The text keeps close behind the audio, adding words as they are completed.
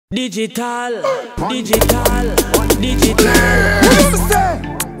Digital, digital, digital.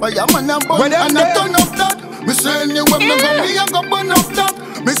 Why am I not born and I turn up that? Me say anywhere me go, me a go burn up that.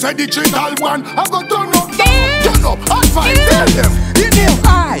 Me say digital one, I go turn up that. Turn up, high five, tell them. In him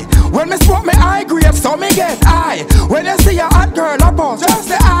eye, when me smoke me eye grape, so me get high. When you see a hot girl a boss, just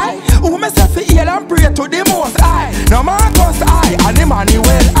the eye. Who me say fi heal and pray to the most high. No Marcus eye, and the money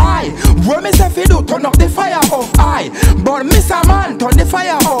well high. When me say fi do, turn up the fire up high. But miss a man, turn the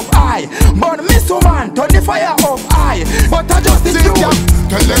fire up high. But miss a man, turn the fire up high. But I just the truth.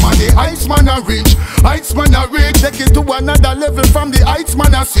 Tell them how the heights man a reach. Heights man a reach. Take it to another level from the heights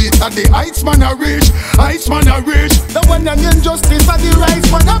man a see. That the heights man a reach. Heights man a reach. The one and injustice and the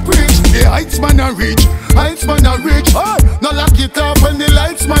rights man a preach. The heights man a reach. Heights man a reach. Oh, no lock it up when the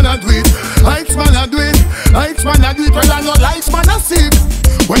lights man a do it. Heights man a do it. Heights man a do it. Well I no lights man a see.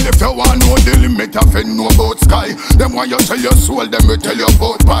 Well if you want know the limit of it, know about sky. Them want you tell your soul, them will tell you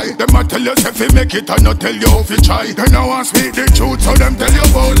about pie. Them a tell you if you make it and not tell you if you try. They now want speak the truth, so them tell you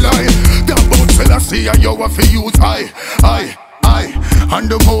about lie. The about Selassie and you have to use I, and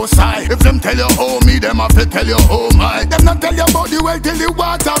the most high. If them tell you oh me, them have to tell you oh my. Them not tell you about the well till the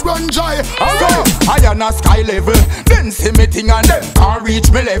water run dry. So, I am a sky level. Then see me thing and them can't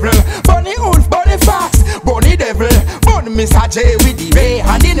reach me level. Bunny wolf, bunny fox, bunny devil. Bunny Mr. J with the ray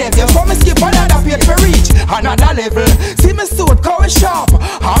and the neville. So me skip another page for reach another level. See me suit cow sharp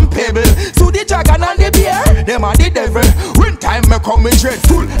and pebble. So the dragon and the bear, them are the devil. When time me come me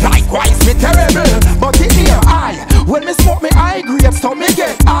dreadful, likewise me terrible. But in here I, when me smoke me eye grape, so me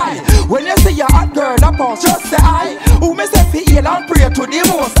get high. When you see a hot girl a boss, just the eye. Who me say fi heal and pray to the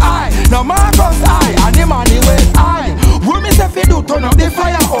most high. No Marcus high and the money well high. When me say fi do turn up the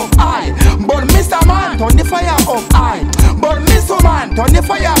fire up high. But Mr. Man turn the fire up high. But Mr. Man turn the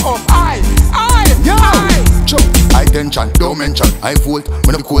fire up high. I tension, don't mention. I volt,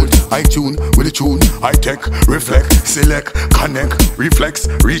 when I'm cold. I tune with the tune. I take, reflect, select, connect, reflex,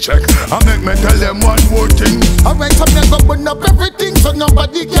 recheck. I make me tell them one more thing. Alright, so me go burn up everything so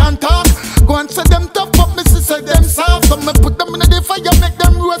nobody can talk. Go and say them tough, but me say them soft. So me put them in the fire, make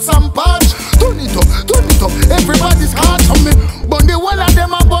them roast and patch. Turn it up, everybody's hard. So me burn the wall of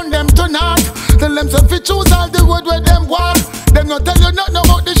them and burn them to naught. Tell them so fi choose all the road where them walk. Them not tell you nothing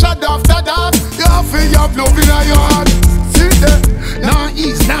about the shadow after that. You have to have love in your heart. See that? Nah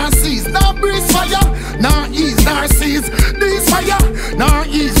east, nah seas, nah breeze fire. Nah east, nah seas, this fire. Nah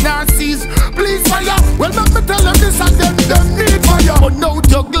east, nah seas, please fire. Well, let me tell them this and them need fire. Burn out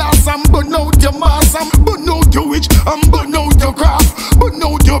your glass and burn out your mass and burn out your witch and burn out your craft. Burn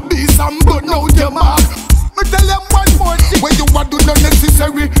out your beast and burn out your mark. Me tell them one more thing. When you are doing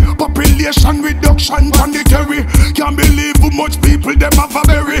unnecessary population reduction mandatory. Can't believe how much people them have a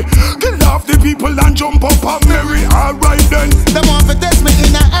berry. Kill off the people and jump up and marry. Alright then. Them want to test me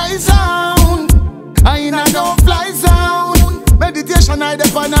in a high zone. I in a no fly zone. Meditation I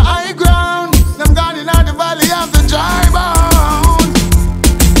dep on a high